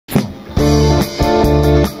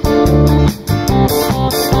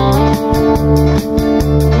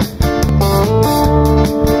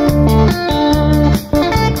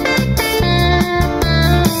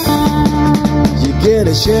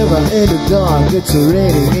in the dark, it's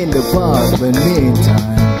raining in the park, but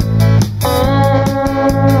meantime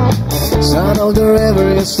sound of the river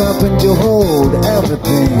is stopping to hold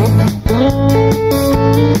everything.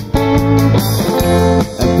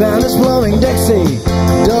 A band is blowing Dixie,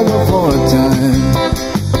 double for time.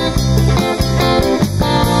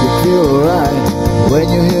 You feel alright when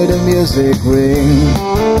you hear the music ring.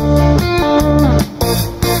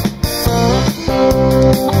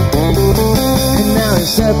 And now you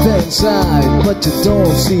step inside, but you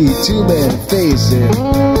don't see too many faces.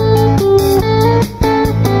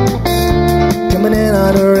 Coming in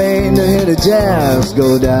on the rain to hear the jazz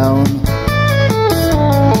go down.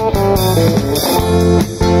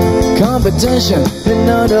 Competition in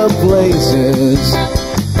other places,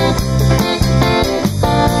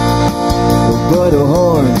 but the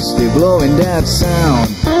horns, they blowing that sound.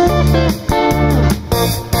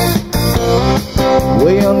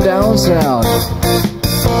 Way on down south,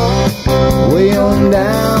 way on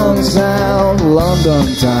down south,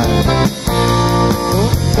 London time.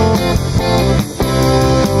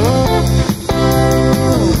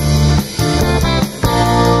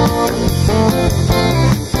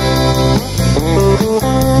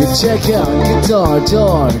 Check out Guitar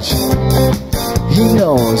George, he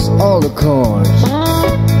knows all the chords.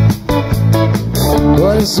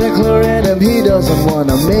 But in secular rhythm, he doesn't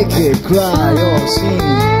wanna make it cry or sing.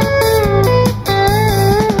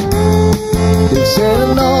 They said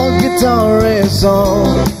an old guitar is all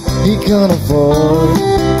he can afford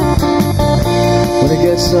when he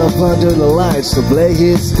gets up under the lights to play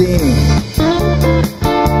his thing.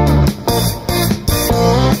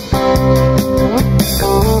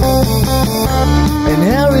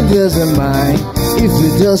 Doesn't mind if he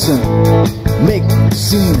doesn't make the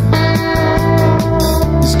scene.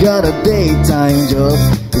 He's got a daytime job,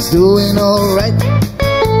 he's doing alright.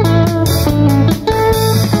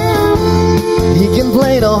 He can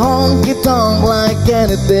play the honky-tonk like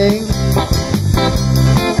anything,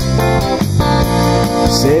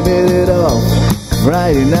 saving it up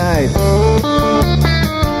Friday night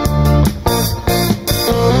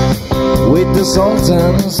with the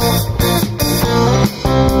Sultans.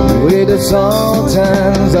 With the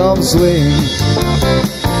Sultans of Swing.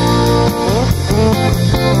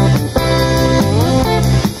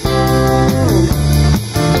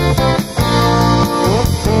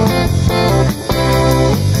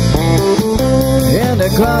 And the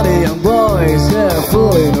crowd of young boys, they're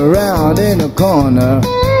fooling around in the corner,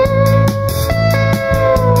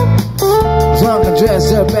 drunk and dressed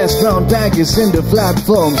their best brown baggies in the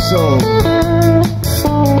platform soul.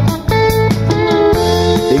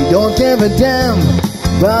 They don't give a damn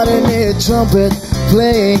about any trumpet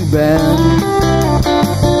playing band.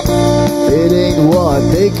 It ain't what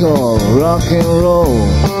they call rock and roll.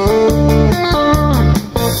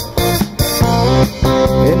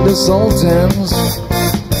 In the Sultans,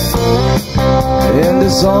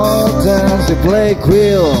 they play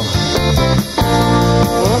Creole.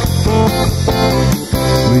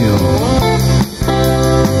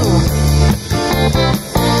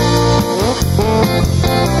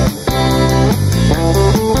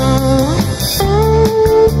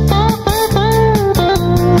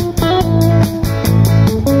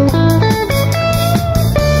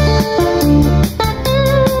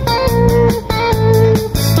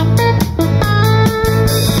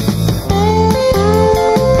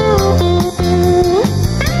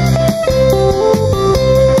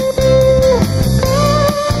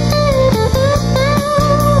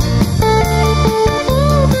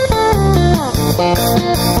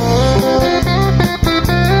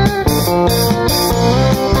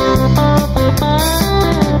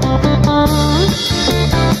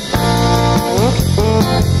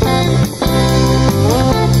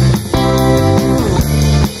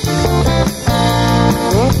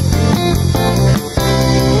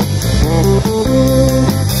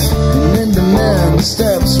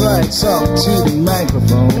 Steps right up to the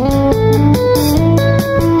microphone.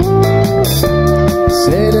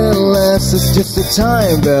 Say the last, it's just a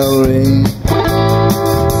time bell ring.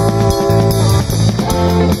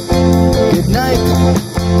 Good night,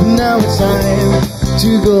 now it's time to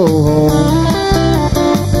go home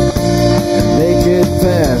and make it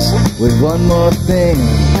fast with one more thing.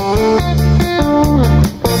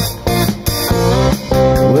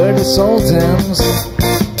 We're the Sultans,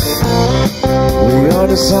 we are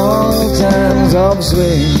the Sultans of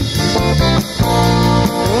Swing.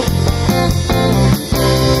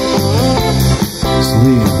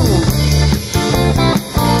 Swing.